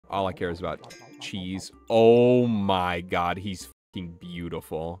All I care is about cheese. Oh my god, he's fucking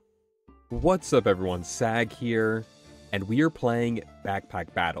beautiful. What's up, everyone? Sag here, and we are playing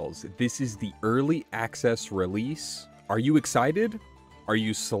Backpack Battles. This is the early access release. Are you excited? Are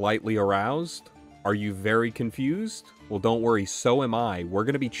you slightly aroused? Are you very confused? Well, don't worry, so am I. We're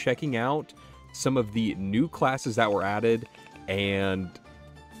going to be checking out some of the new classes that were added, and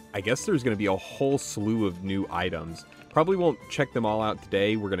I guess there's going to be a whole slew of new items. Probably won't check them all out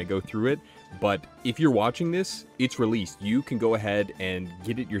today. We're going to go through it, but if you're watching this, it's released. You can go ahead and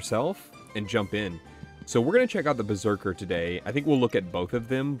get it yourself and jump in. So we're going to check out the Berserker today. I think we'll look at both of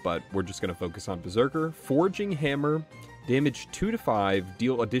them, but we're just going to focus on Berserker. Forging Hammer, damage 2 to 5,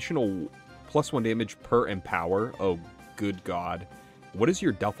 deal additional +1 damage per empower. Oh, good god. What is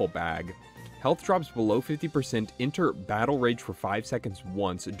your duffel bag? Health drops below 50%. Enter Battle Rage for 5 seconds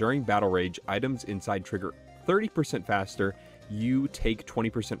once. During Battle Rage, items inside trigger 30% faster. You take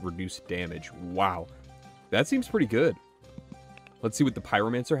 20% reduced damage. Wow. That seems pretty good. Let's see what the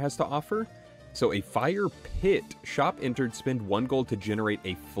Pyromancer has to offer. So a fire pit. Shop entered. Spend 1 gold to generate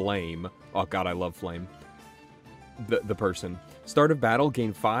a flame. Oh god, I love flame. The person. Start of battle,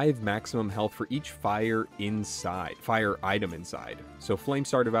 gain 5 maximum health for each fire item inside. So flame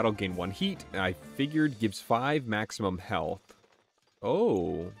start of battle, gain 1 heat. And I figured gives 5 maximum health.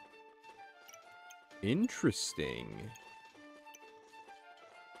 Oh. Interesting.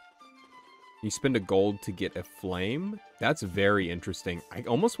 You spend a gold to get a flame? That's very interesting. I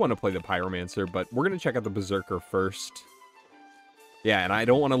almost want to play the Pyromancer, but we're going to check out the Berserker first. Yeah, and I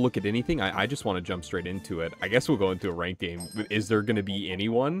don't want to look at anything. I just want to jump straight into it. I guess we'll go into a ranked game. Is there going to be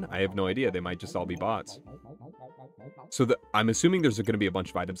anyone? I have no idea. They might just all be bots. So I'm assuming there's going to be a bunch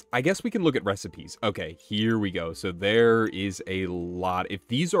of items. I guess we can look at recipes. Okay, here we go. So there is a lot. If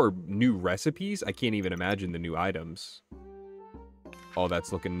these are new recipes, I can't even imagine the new items. Oh,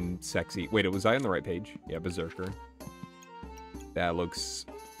 that's looking sexy. Wait, was I on the right page? Yeah, Berserker. That looks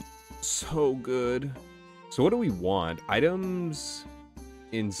so good. So what do we want? Items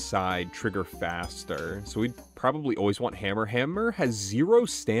inside trigger faster. So we'd probably always want Hammer. Hammer has 0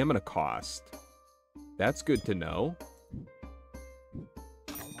 stamina cost. That's good to know.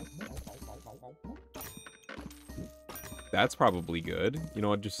 That's probably good. You know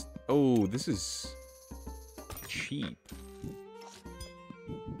what, just... Oh, this is cheap.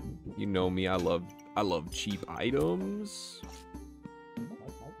 You know me, I love cheap items.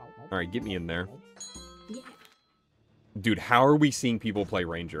 Alright, get me in there. Dude, how are we seeing people play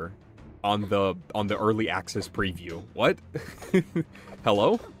Ranger on the early access preview? What?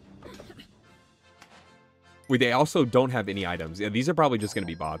 Hello? Wait, they also don't have any items. Yeah, these are probably just going to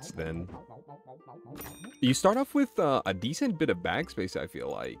be bots then. You start off with a decent bit of bag space, I feel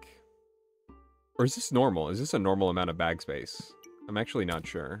like. Or is this normal? Is this a normal amount of bag space? I'm actually not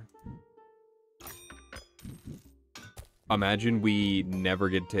sure. Imagine we never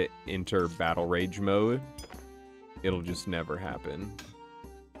get to enter Battle Rage mode. It'll just never happen.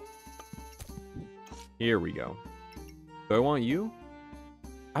 Here we go. Do I want you?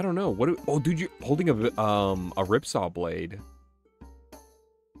 I don't know. What do... Oh, dude, you're holding a ripsaw blade.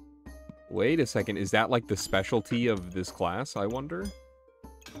 Wait a second. Is that like the specialty of this class, I wonder?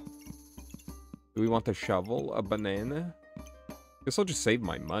 Do we want the shovel? A banana? Guess I'll just save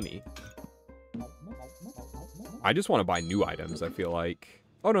my money. I just want to buy new items, I feel like.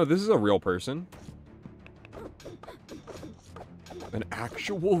 Oh, no, this is a real person. An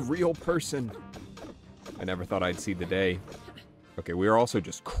actual real person. I never thought I'd see the day. Okay, we are also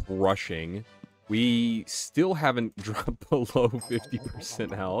just crushing. We still haven't dropped below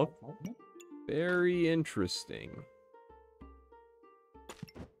 50% health. Very interesting.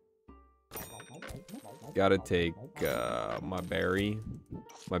 Gotta take my berry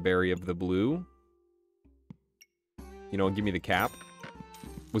of the blue. You know, give me the cap.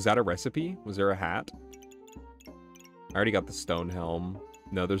 Was that a recipe? Was there a hat? I already got the stone helm.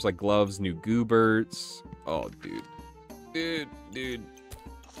 No, there's like gloves, new gooberts. Oh, dude. Dude.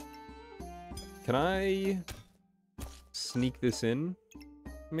 Can I sneak this in?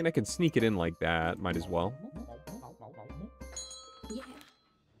 I mean, I can sneak it in like that. Might as well.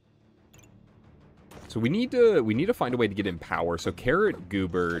 So we need to find a way to get in power. So carrot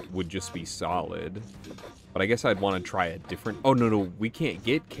goobert would just be solid. But I guess I'd want to try a different... Oh, no. We can't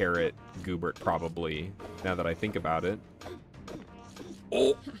get carrot goobert, probably, now that I think about it.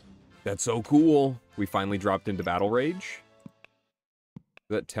 Oh, that's so cool. We finally dropped into Battle Rage.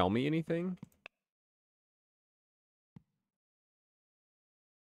 Does that tell me anything?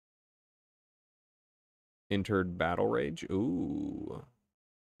 Entered Battle Rage. Ooh.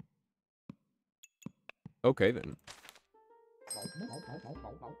 Okay, then.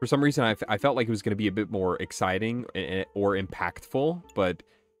 For some reason, I felt like it was going to be a bit more exciting or impactful, but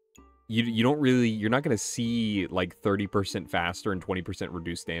you don't really, you're not going to see like 30% faster and 20%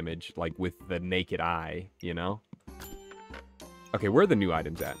 reduced damage like with the naked eye, you know? Okay, where are the new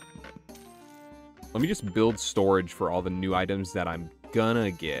items at? Let me just build storage for all the new items that I'm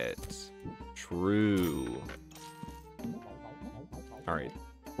gonna get. True. Alright,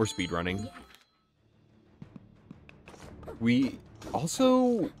 we're speedrunning. We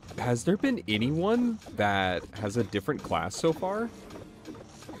also, has there been anyone that has a different class so far?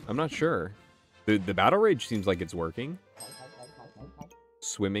 I'm not sure. The battle rage seems like it's working.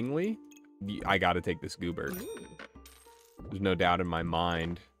 Swimmingly. I gotta take this goober. There's no doubt in my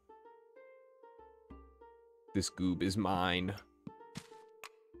mind. This goob is mine.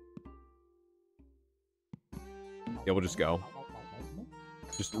 Yeah, we'll just go.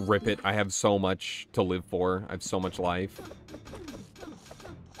 Just rip it. I have so much to live for. I have so much life.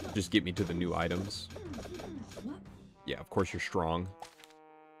 Just get me to the new items. Yeah, of course you're strong.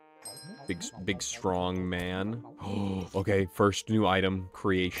 Big strong man. Oh, okay, first new item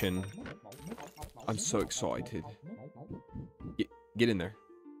creation. I'm so excited. Get in there.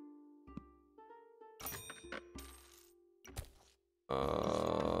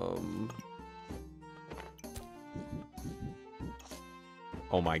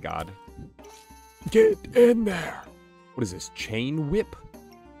 Oh my god. Get in there! What is this? Chain whip?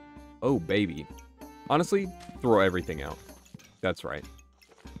 Oh, baby. Honestly, throw everything out. That's right.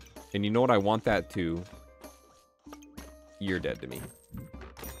 And you know what I want that to? You're dead to me.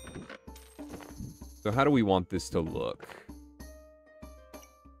 So how do we want this to look?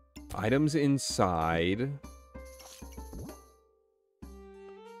 Items inside.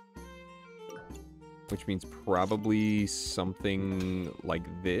 Which means probably something like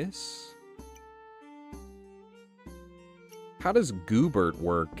this. How does Goobert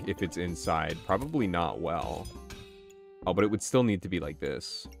work if it's inside? Probably not well. Oh, but it would still need to be like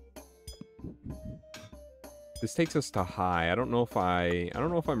this. This takes us to high. I don't know if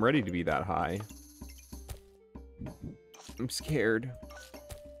I'm ready to be that high. I'm scared.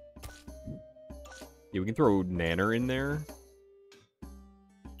 Yeah, we can throw Nanner in there.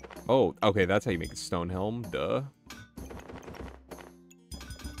 Oh, okay, that's how you make a stone helm. Duh.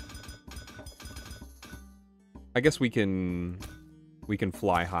 I guess we can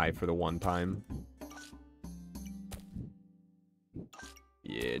fly high for the one time.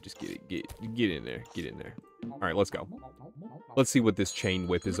 Yeah, just get in there. Get in there. All right, let's go. Let's see what this chain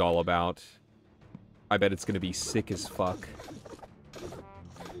whip is all about. I bet it's going to be sick as fuck.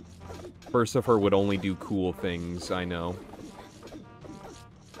 Berserker would only do cool things, I know.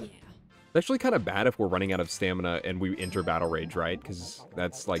 It's actually kind of bad if we're running out of stamina and we enter battle rage, right? Because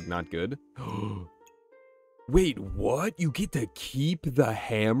that's, like, not good. Wait, what? You get to keep the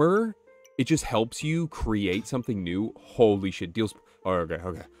hammer? It just helps you create something new? Holy shit, deals... Oh,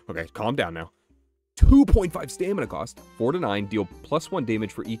 okay, calm down now. 2.5 stamina cost. 4 to 9, deal +1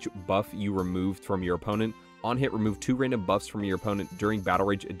 damage for each buff you removed from your opponent. On hit, remove 2 random buffs from your opponent during battle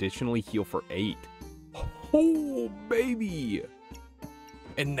rage. Additionally, heal for 8. Oh, baby!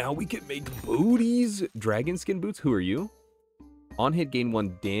 And now we can make booties. Dragon skin boots, who are you? On hit, gain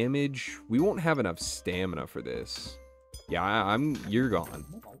 1 damage. We won't have enough stamina for this. Yeah, you're gone.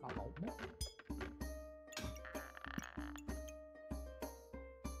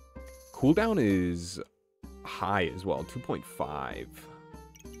 Cooldown is high as well, 2.5.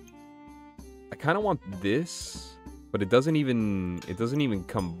 I kind of want this, but it doesn't even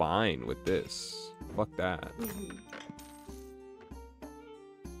combine with this. Fuck that.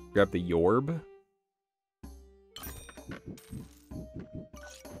 Grab the Yorb.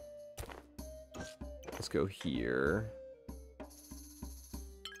 Let's go here.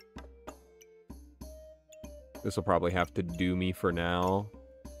 This will probably have to do me for now.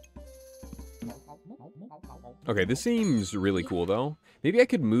 Okay, this seems really cool, though. Maybe I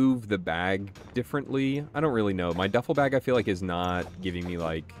could move the bag differently. I don't really know. My duffel bag, I feel like, is not giving me,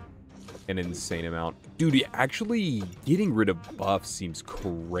 like, an insane amount. Dude, actually getting rid of buffs seems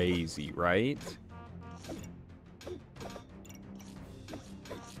crazy, right?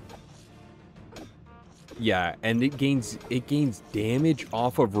 Yeah, and it gains damage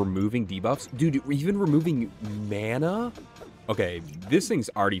off of removing debuffs. Dude, even removing mana? Okay, this thing's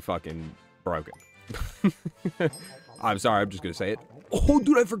already fucking broken. I'm sorry, I'm just gonna say it. Oh,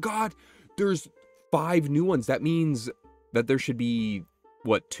 dude, I forgot. There's 5 new ones. That means that there should be,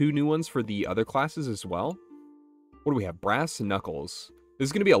 what, 2 new ones for the other classes as well? What do we have? Brass knuckles. This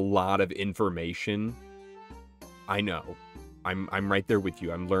is gonna be a lot of information. I know. I'm right there with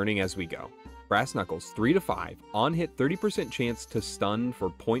you. I'm learning as we go. Brass Knuckles, 3 to 5. On hit, 30% chance to stun for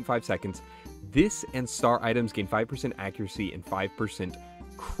 0.5 seconds. This and star items gain 5% accuracy and 5%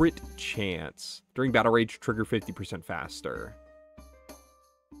 crit chance. During Battle Rage, trigger 50% faster.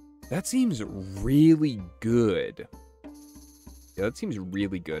 That seems really good. Yeah, that seems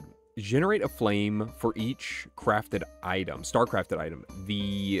really good. Generate a flame for each crafted item, star-crafted item.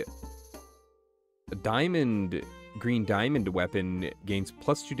 The green diamond weapon gains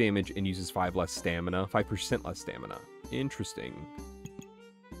 +2 damage and uses 5% less stamina. Interesting.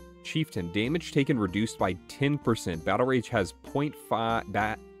 Chieftain, damage taken reduced by 10%. Battle Rage has 0.5,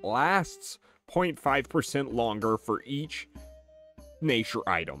 that lasts 0.5% longer for each nature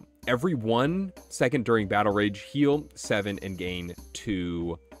item. Every 1 second during Battle Rage, heal 7 and gain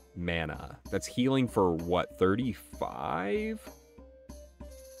 2 mana. That's healing for what, 35?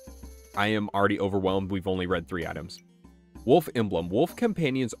 I am already overwhelmed. We've only read 3 items. Wolf Emblem. Wolf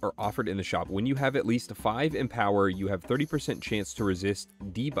companions are offered in the shop. When you have at least 5 in power, you have 30% chance to resist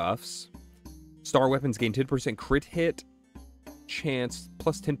debuffs. Star weapons gain 10% crit hit chance,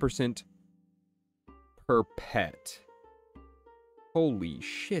 plus 10% per pet. Holy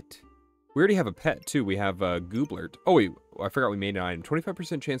shit. We already have a pet, too. We have Gooblert. Oh, wait. I forgot we made an item.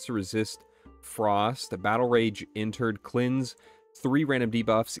 25% chance to resist frost. Battle Rage entered. Cleanse. 3 random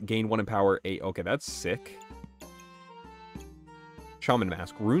debuffs. Gain 1 in power. 8. Okay, that's sick. Shaman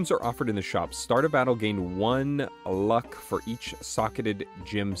Mask. Runes are offered in the shop. Start a battle. Gain 1 luck for each socketed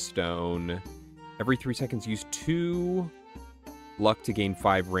gemstone. Every 3 seconds, use 2 luck to gain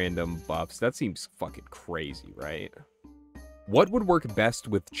 5 random buffs. That seems fucking crazy, right? What would work best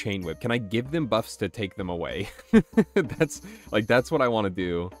with Chain Whip? Can I give them buffs to take them away? That's what I want to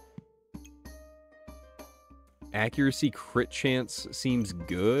do. Accuracy crit chance seems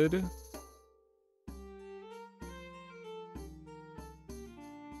good.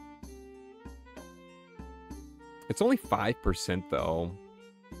 It's only 5% though.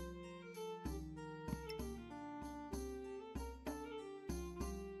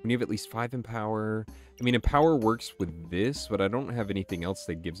 When you have at least 5 in power. I mean, Empower works with this, but I don't have anything else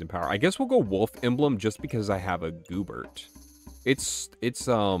that gives Empower. I guess we'll go Wolf Emblem just because I have a Goobert. Its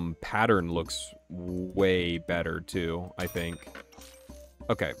pattern looks way better too, I think.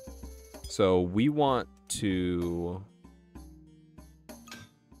 Okay. So we want to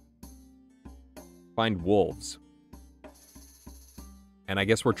find wolves. And I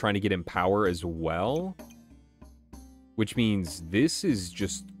guess we're trying to get Empower as well. Which means this is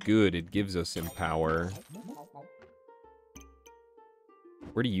just good. It gives us Empower.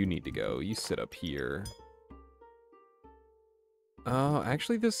 Where do you need to go? You sit up here. Oh,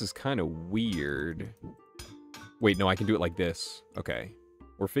 actually, this is kind of weird. Wait, no, I can do it like this. Okay.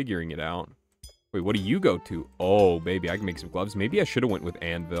 We're figuring it out. Wait, what do you go to? Oh, baby, I can make some gloves. Maybe I should have went with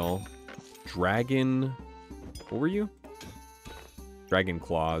Anvil. Dragon. What were you? Dragon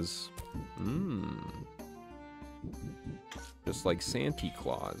Claws. Just like Santa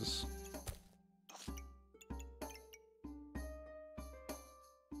Claus.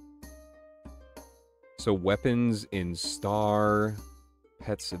 So weapons in Star,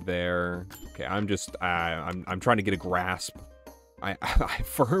 pets there. Okay, I'm just I'm trying to get a grasp. I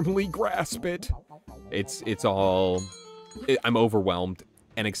firmly grasp it. It's all. I'm overwhelmed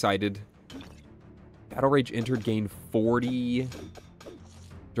and excited. Battle Rage entered, gain 40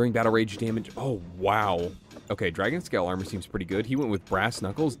 during Battle Rage damage. Oh wow. Okay, Dragon Scale Armor seems pretty good. He went with Brass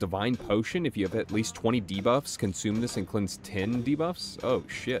Knuckles, Divine Potion. If you have at least 20 debuffs, consume this and cleanse 10 debuffs. Oh,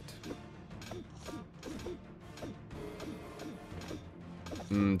 shit.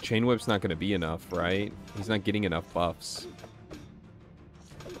 Chain Whip's not going to be enough, right? He's not getting enough buffs.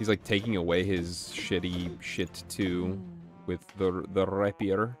 He's, like, taking away his shitty shit, too, with the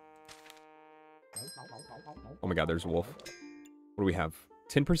rapier. Oh my god, there's a wolf. What do we have?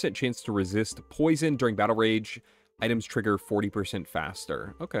 10% chance to resist poison during Battle Rage. Items trigger 40%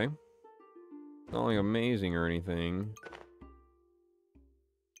 faster. Okay. Not like amazing or anything.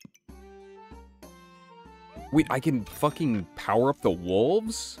 Wait, I can fucking power up the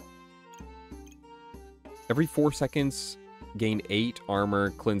wolves? Every 4 seconds, gain 8 armor,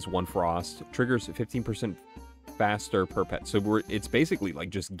 cleanse 1 frost. Triggers 15% faster per pet. So it's basically like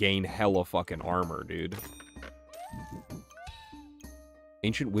just gain hella fucking armor, dude.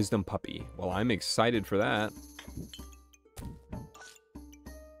 Ancient Wisdom Puppy. Well, I'm excited for that.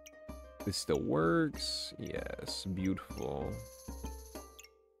 This still works. Yes, beautiful.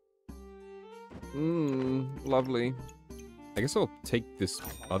 Lovely. I guess I'll take this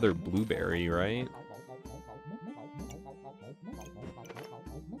other blueberry, right?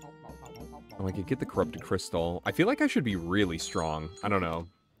 Oh, I could get the Corrupted Crystal. I feel like I should be really strong. I don't know.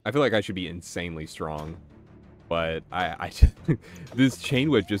 I feel like I should be insanely strong. But this chain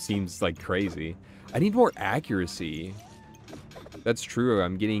whip just seems like crazy. I need more accuracy. That's true.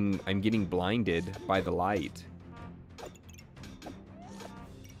 I'm getting blinded by the light.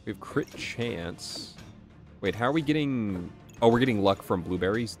 We have crit chance. Wait, how are we getting... Oh, we're getting luck from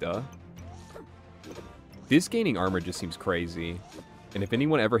blueberries, duh. This gaining armor just seems crazy. And if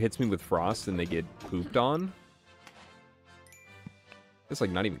anyone ever hits me with frost, then they get pooped on. It's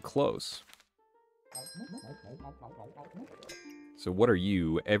like not even close. So what are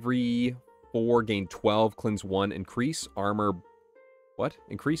you? Every 4 gain 12, cleanse 1, increase armor... What?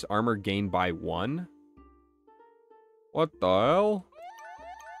 Increase armor gained by 1? What the hell?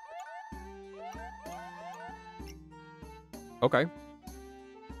 Okay.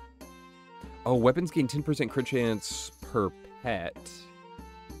 Oh, weapons gain 10% crit chance per pet.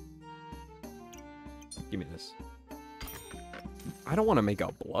 Give me this. I don't want to make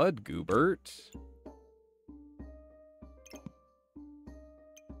a blood goobert.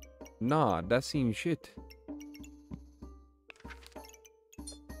 Nah, that seems shit.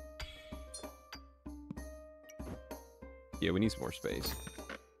 Yeah, we need some more space.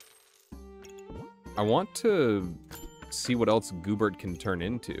 I want to see what else Goobert can turn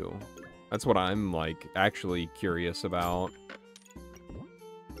into. That's what I'm, like, actually curious about.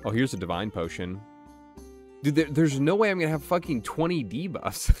 Oh, here's a Divine Potion. Dude, there's no way I'm gonna have fucking 20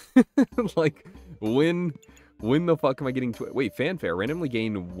 debuffs. Like, when the fuck am I getting... Wait, Fanfare. Randomly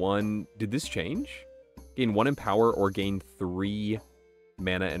gain 1... Did this change? Gain 1 in power or gain 3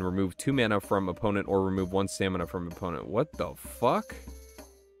 mana and remove 2 mana from opponent or remove 1 stamina from opponent. What the fuck?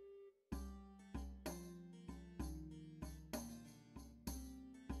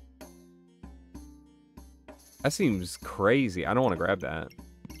 That seems crazy. I don't want to grab that.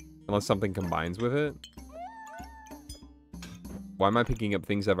 Unless something combines with it. Why am I picking up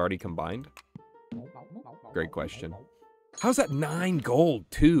things I've already combined? Great question. How's that 9 gold,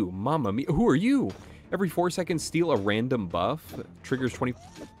 too? Mamma mia. Who are you? Every 4 seconds, steal a random buff. Triggers 20...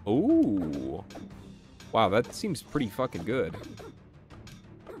 Oh. Wow, that seems pretty fucking good.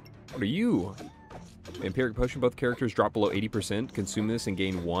 What are you? Vampiric Potion. Both characters drop below 80%. Consume this and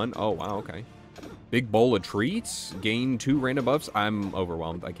gain 1. Oh, wow, okay. Big bowl of treats. Gain 2 random buffs. I'm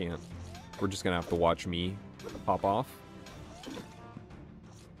overwhelmed. I can't. We're just gonna have to watch me pop off.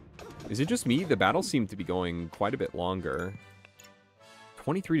 Is it just me? The battles seem to be going quite a bit longer.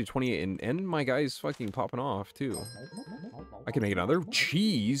 23 to 28, and my guy's fucking popping off, too. I can make another.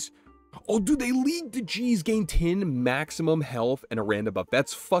 Cheese? Oh, dude, they leagued the cheese. Gain 10 maximum health and a random buff.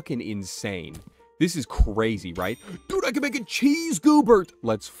 That's fucking insane. This is crazy, right? Dude, I can make a cheese goobert.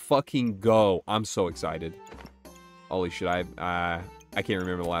 Let's fucking go. I'm so excited. Holy shit, I can't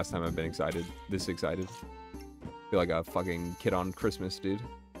remember the last time I've been excited. This excited. I feel like a fucking kid on Christmas, dude.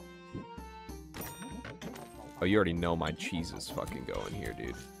 Oh, you already know my cheese is fucking going here,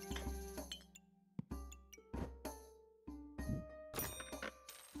 dude.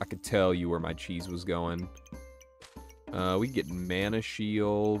 I could tell you where my cheese was going. We could get Mana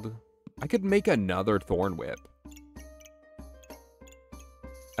Shield. I could make another Thorn Whip.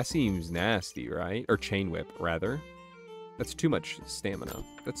 That seems nasty, right? Or Chain Whip, rather. That's too much stamina.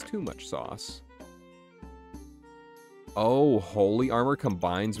 That's too much sauce. Oh, Holy Armor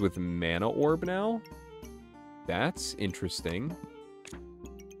combines with Mana Orb now? That's interesting.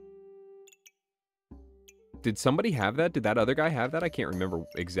 Did somebody have that? Did that other guy have that? I can't remember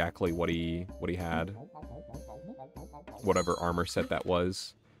exactly what he had. Whatever armor set that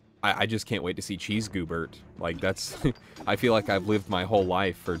was. I just can't wait to see Cheese Goobert. Like, that's... I feel like I've lived my whole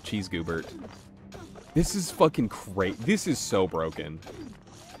life for Cheese Goobert. This is fucking great. This is so broken.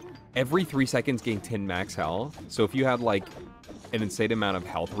 Every 3 seconds gain 10 max health. So if you had, like, an insane amount of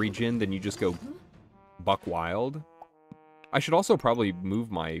health regen, then you just go buck wild. I should also probably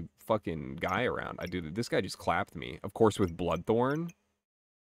move my fucking guy around. This guy just clapped me. Of course, with Bloodthorn. Of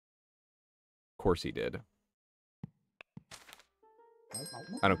course he did.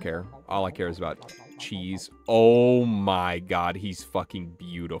 I don't care. All I care is about cheese. Oh my god, he's fucking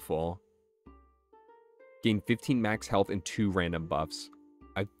beautiful. Gain 15 max health and 2 random buffs.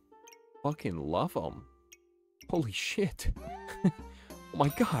 I fucking love him. Holy shit. Oh my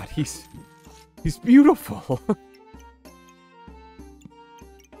god, he's beautiful.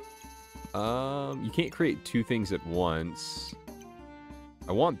 You can't create 2 things at once.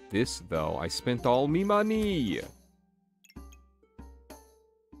 I want this, though. I spent all me money.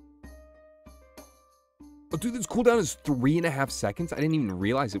 Oh, dude, this cooldown is 3.5 seconds? I didn't even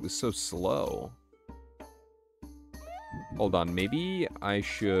realize it was so slow. Hold on, maybe I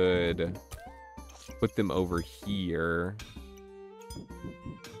should put them over here.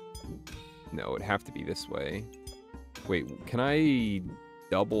 No, it'd have to be this way. Wait, can I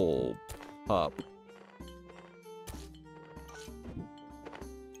double up?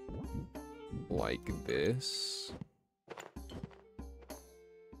 Like this?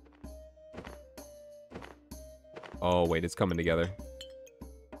 Oh, wait, it's coming together.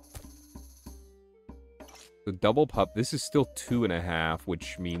 The double pup, this is still 2.5,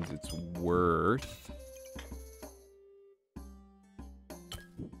 which means it's worth...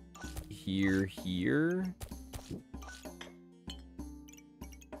 Here.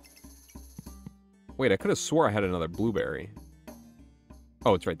 Wait, I could have swore I had another blueberry.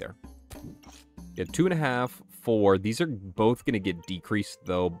 Oh, it's right there. Yeah, 2.5, 4. These are both going to get decreased,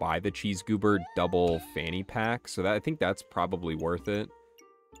 though, by the cheese goober double fanny pack. So that I think that's probably worth it.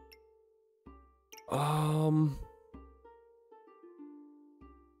 Oh,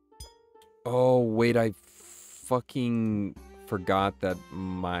 wait, I fucking forgot that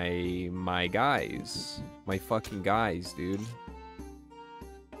my fucking guys, dude.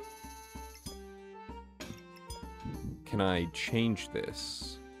 Can I change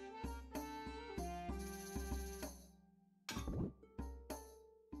this?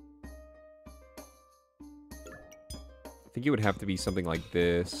 I think it would have to be something like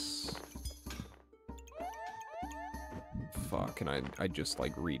this. Fuck, and I just,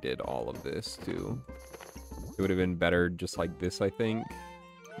 like, redid all of this, too. It would have been better just like this, I think.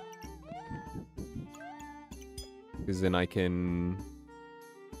 Because then I can...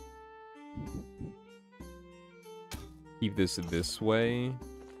 keep this way.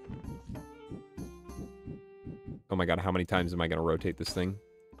 Oh my god, how many times am I going to rotate this thing?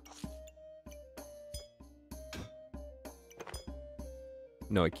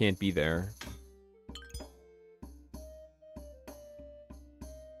 No, it can't be there.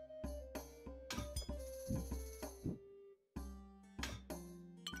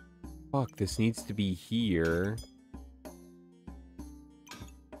 Fuck, this needs to be here.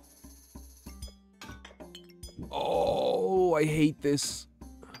 Oh, I hate this.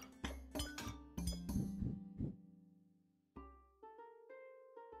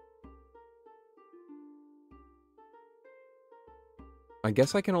 I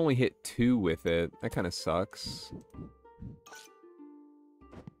guess I can only hit 2 with it. That kind of sucks.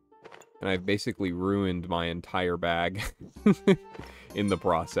 And I've basically ruined my entire bag in the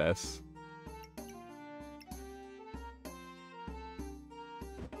process.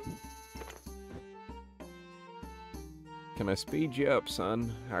 Can I speed you up,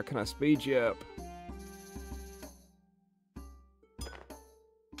 son? How can I speed you up?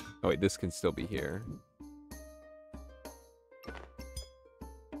 Oh, wait, this can still be here.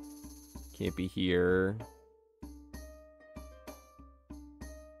 Can't be here.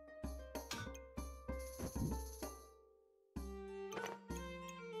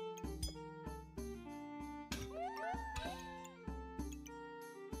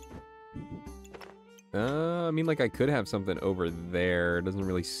 I mean, like, I could have something over there. It doesn't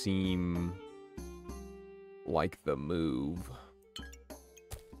really seem like the move.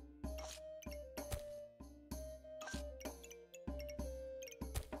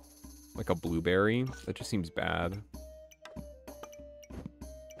 Like a blueberry? That just seems bad.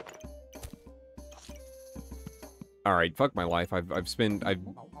 Alright, fuck my life. I've spent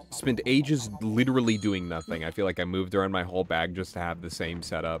ages literally doing nothing. I feel like I moved around my whole bag just to have the same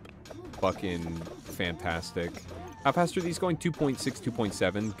setup. Fucking fantastic. How fast are these going? 2.6,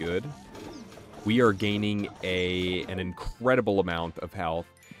 2.7. Good. We are gaining an incredible amount of health.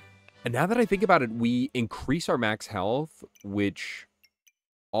 And now that I think about it, we increase our max health, which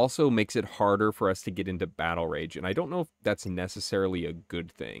also makes it harder for us to get into battle rage. And I don't know if that's necessarily a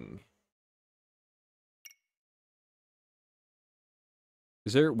good thing.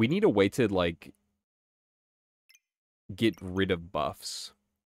 We need a way to, like, get rid of buffs.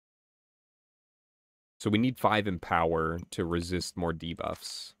 So we need 5 in power to resist more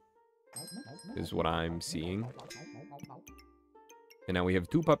debuffs, is what I'm seeing. And now we have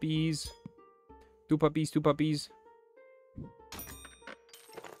 2 puppies. 2 puppies, 2 puppies.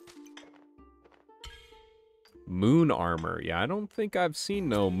 Moon armor. Yeah, I don't think I've seen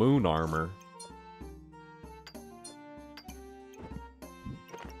no moon armor.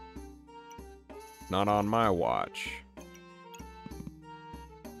 Not on my watch.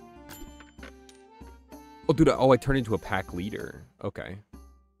 Oh, dude, I turned into a pack leader. Okay.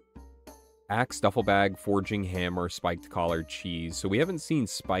 Axe, duffel bag, forging hammer, spiked collar, cheese. So we haven't seen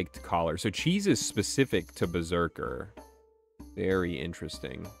spiked collar. So cheese is specific to Berserker. Very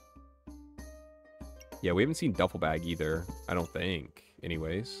interesting. Yeah, we haven't seen duffel bag either. I don't think.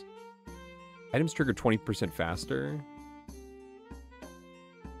 Anyways. Items trigger 20% faster.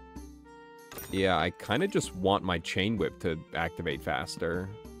 Yeah, I kind of just want my chain whip to activate faster.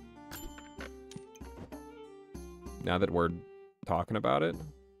 Now that we're talking about it.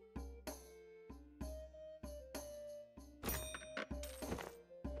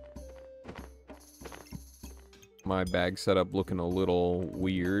 My bag setup looking a little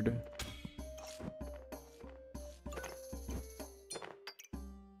weird.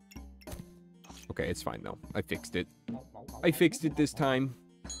 Okay, it's fine though. I fixed it. I fixed it this time.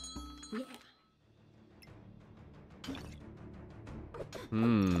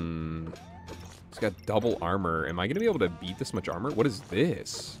 It's got double armor. Am I gonna be able to beat this much armor? What is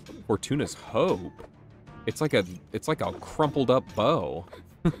this? Fortuna's Hope. It's like a crumpled up bow.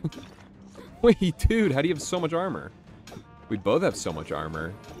 Wait, dude, how do you have so much armor? We both have so much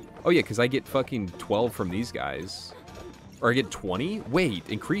armor. Oh yeah, because I get fucking 12 from these guys. Or I get 20? Wait,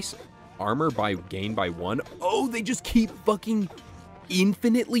 increase armor by gain by 1? Oh, they just keep fucking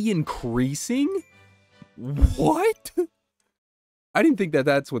infinitely increasing? What? I didn't think that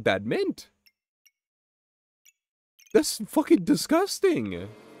that's what that meant. That's fucking disgusting.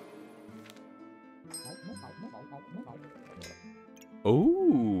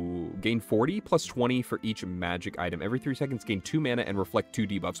 Oh, gain 40 plus 20 for each magic item. Every 3 seconds, gain 2 mana and reflect 2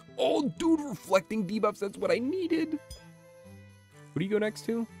 debuffs. Oh, dude, reflecting debuffs, that's what I needed. What do you go next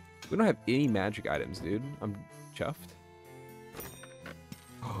to? We don't have any magic items, dude. I'm chuffed.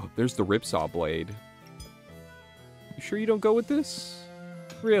 Oh, there's the Ripsaw Blade. You sure you don't go with this?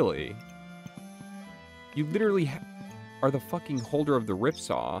 Really? You literally are the fucking holder of the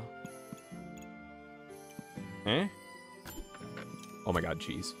Ripsaw. Eh? Oh my god,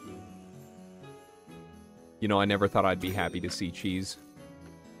 cheese. You know, I never thought I'd be happy to see cheese.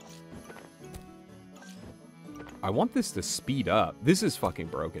 I want this to speed up. This is fucking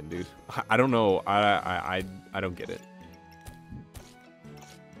broken, dude. I don't know. I don't get it.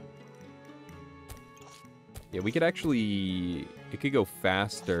 Yeah, we could actually... It could go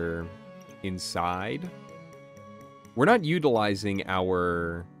faster inside. We're not utilizing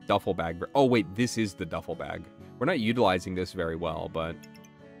our duffel bag. Oh, wait, this is the duffel bag. We're not utilizing this very well, but...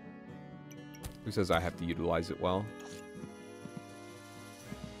 Who says I have to utilize it well?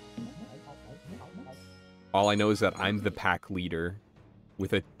 All I know is that I'm the pack leader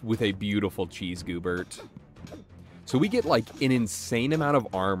with a beautiful cheese goobert. So we get, like, an insane amount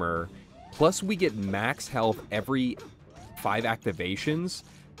of armor, plus we get max health every 5 activations,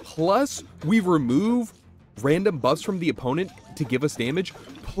 plus we remove random buffs from the opponent to give us damage,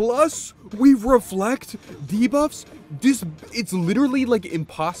 plus we reflect debuffs. It's literally like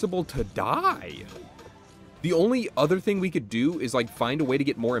impossible to die. The only other thing we could do is like find a way to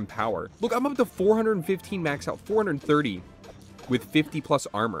get more empower. Look, I'm up to 415 max out, 430 with 50 plus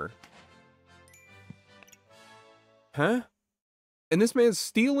armor. Huh? And this man's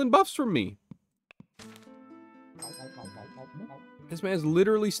stealing buffs from me. This man's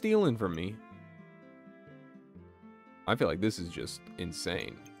literally stealing from me. I feel like this is just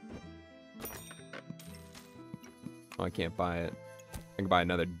insane. Oh, I can't buy it. I can buy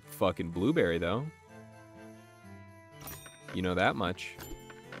another fucking blueberry, though. You know that much.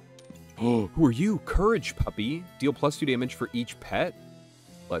 Oh, who are you? Courage Puppy. Deal +2 damage for each pet.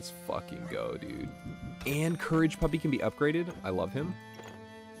 Let's fucking go, dude. And Courage Puppy can be upgraded. I love him.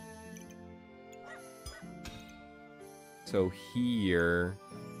 So here...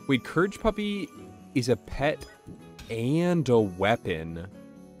 Wait, Courage Puppy is a pet and a weapon.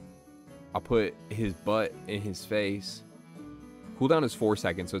 I'll put his butt in his face. Cooldown is 4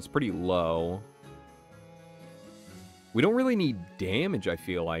 seconds, so it's pretty low. We don't really need damage, I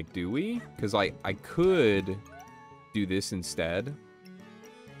feel like, do we? Because I could do this instead.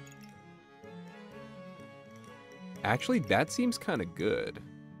 Actually, that seems kind of good.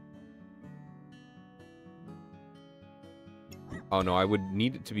 Oh no, I would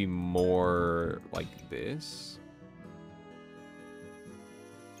need it to be more like this.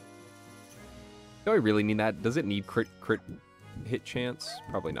 Do I really need that? Does it need crit hit chance?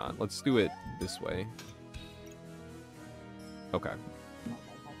 Probably not. Let's do it this way. Okay.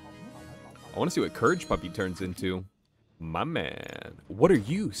 I want to see what Courage Puppy turns into. My man. What are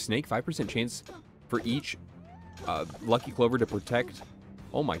you? Snake, 5% chance for each Lucky Clover to protect.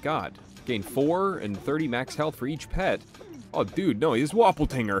 Oh my god. Gain 4 and 30 max health for each pet. Oh, dude, no, he's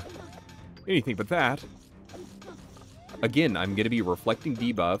woplertinger. Anything but that. Again, I'm going to be reflecting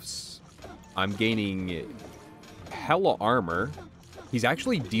debuffs. I'm gaining hella armor. He's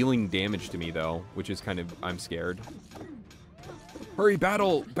actually dealing damage to me, though, which is kind of... I'm scared. Hurry,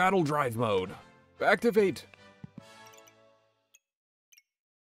 battle drive mode. Activate.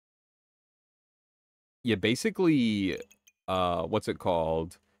 Yeah, basically, what's it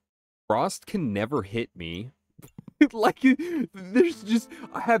called? Frost can never hit me. Like, there's just...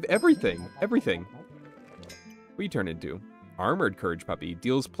 I have everything. Everything. What do you turn into? Armored Courage Puppy.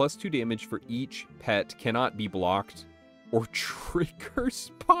 Deals +2 damage for each pet. Cannot be blocked or trigger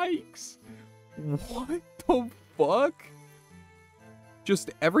spikes. What the fuck?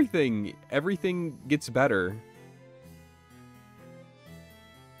 Just everything. Everything gets better.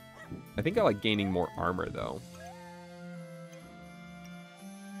 I think I like gaining more armor, though.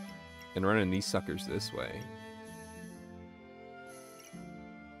 And running these suckers this way.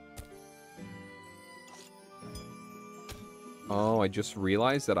 Oh, I just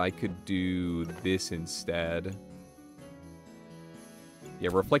realized that I could do this instead.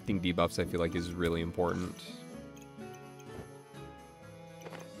 Yeah, reflecting debuffs I feel like is really important.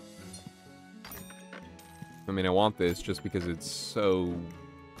 I mean, I want this just because it's so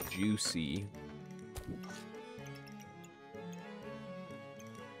juicy.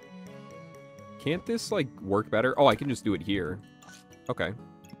 Can't this, like, work better? Oh, I can just do it here. Okay.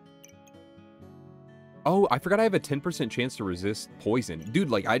 Oh, I forgot I have a 10% chance to resist poison. Dude,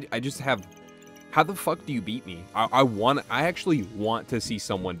 like, I just have... How the fuck do you beat me? I actually want to see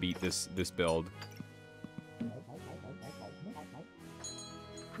someone beat this build.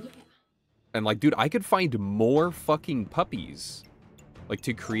 And, like, dude, I could find more fucking puppies. Like,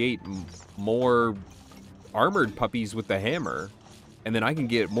 to create more armored puppies with the hammer. And then I can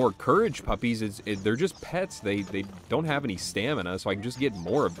get more courage puppies. They're just pets. They don't have any stamina, so I can just get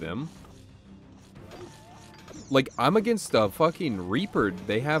more of them. Like, I'm against a fucking Reaper.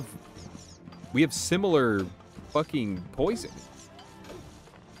 We have similar fucking poison.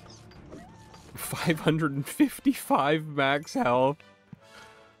 555 max health.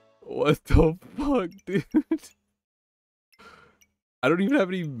 What the fuck, dude? I don't even have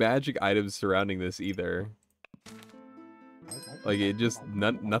any magic items surrounding this either. Like, it just...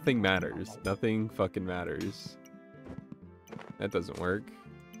 nothing matters. Nothing fucking matters. That doesn't work.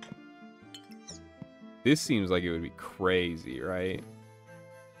 This seems like it would be crazy, right?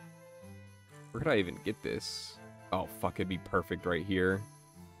 Where could I even get this? Oh, fuck, it'd be perfect right here.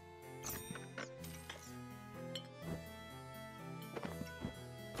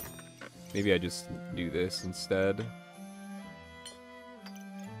 Maybe I just do this instead.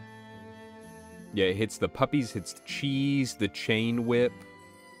 Yeah, it hits the puppies, hits the cheese, the chain whip.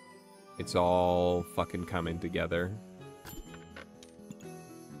 It's all fucking coming together.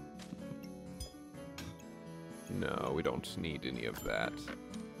 No, we don't need any of that.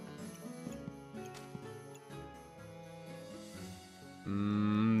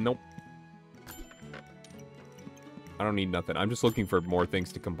 Nope. I don't need nothing. I'm just looking for more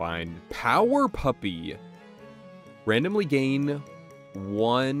things to combine. Power Puppy. Randomly gain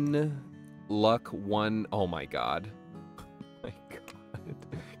 1 luck, 1... Oh my god. Oh my god.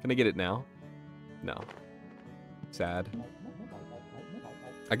 Can I get it now? No. Sad.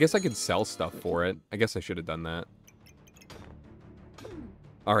 I guess I could sell stuff for it. I guess I should have done that.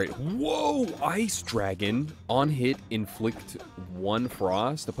 Alright. Whoa! Ice Dragon. On hit, inflict 1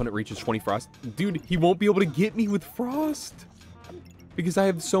 frost. Opponent reaches 20 frost. Dude, he won't be able to get me with frost. Because I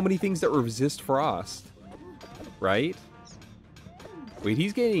have so many things that resist frost. Right? Wait,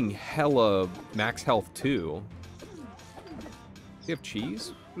 he's gaining hella max health too. Does he have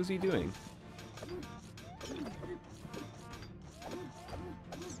cheese? What is he doing?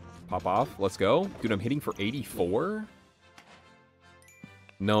 Pop off. Let's go. Dude, I'm hitting for 84?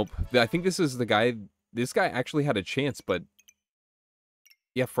 Nope. I think this is the guy... This guy actually had a chance, but...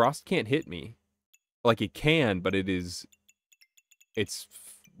 Yeah, Frost can't hit me. Like, it can, but it is... It's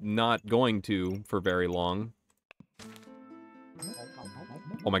not going to for very long.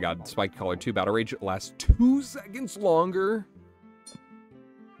 Oh my god, Spike Collar 2 Battle Rage lasts 2 seconds longer.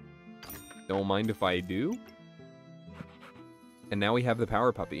 Don't mind if I do. And now we have the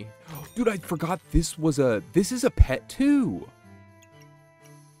Power Puppy. Dude, I forgot this was a... This is a pet too.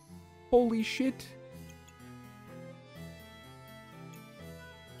 Holy shit.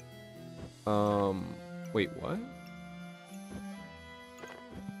 Wait, what?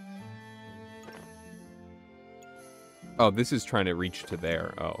 Oh, this is trying to reach to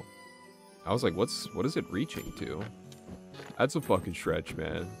there. Oh. I was like, what is it reaching to? That's a fucking stretch,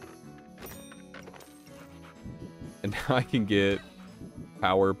 man. And now I can get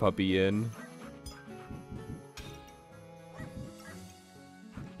Power Puppy in.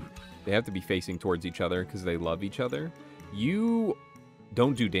 They have to be facing towards each other because they love each other. You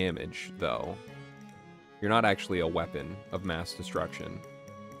don't do damage, though. You're not actually a weapon of mass destruction.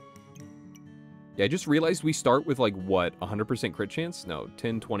 Yeah, I just realized we start with, like, what, 100% crit chance? No,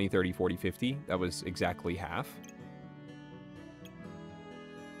 10, 20, 30, 40, 50. That was exactly half.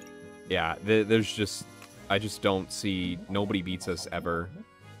 Yeah, there's just... I just don't see... Nobody beats us ever.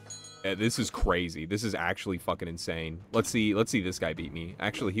 This is crazy. This is actually fucking insane. Let's see this guy beat me.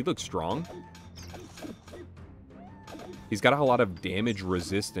 Actually, he looks strong. He's got a lot of damage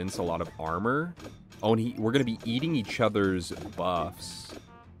resistance, a lot of armor. Oh, and we're going to be eating each other's buffs.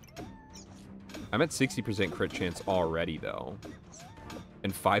 I'm at 60% crit chance already, though.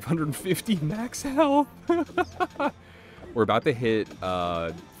 And 550 max health. We're about to hit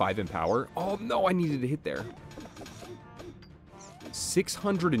 5 in power. Oh, no, I needed to hit there.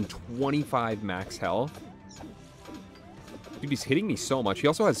 625 max health. Dude, he's hitting me so much. He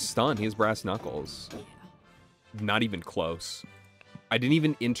also has stun. He has brass knuckles. Not even close. I didn't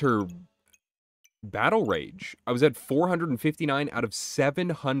even enter battle rage. I was at 459 out of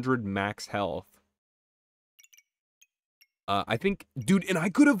 700 max health. I think, dude, and I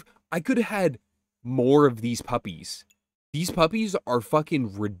could have had more of these puppies. These puppies are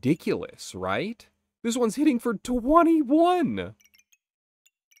fucking ridiculous, right? This one's hitting for 21.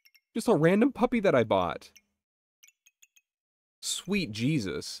 Just a random puppy that I bought. Sweet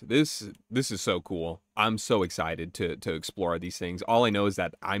Jesus. This is so cool. I'm so excited to explore these things. All I know is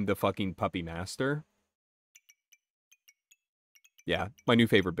that I'm the fucking puppy master. Yeah, my new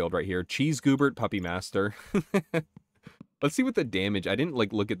favorite build right here. Cheese Goobert Puppy Master. Let's see what the damage... I didn't,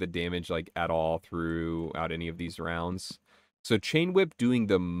 like, look at the damage, like, at all throughout any of these rounds. So, Chain Whip doing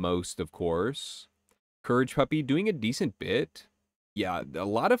the most, of course. Courage Puppy doing a decent bit. Yeah, a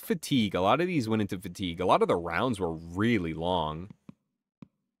lot of fatigue. A lot of these went into fatigue. A lot of the rounds were really long.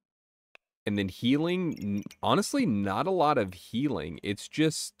 And then healing... Honestly, not a lot of healing. It's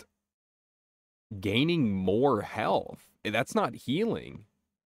just gaining more health. That's not healing.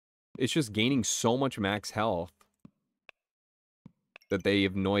 It's just gaining so much max health that they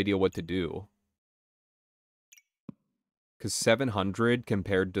have no idea what to do. Because 700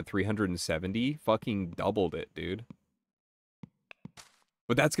 compared to 370 fucking doubled it, dude.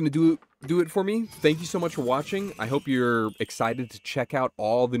 But that's going to do it for me. Thank you so much for watching. I hope you're excited to check out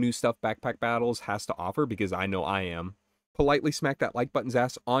all the new stuff Backpack Battles has to offer, because I know I am. Politely smack that like button's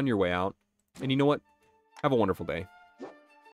ass on your way out. And you know what? Have a wonderful day.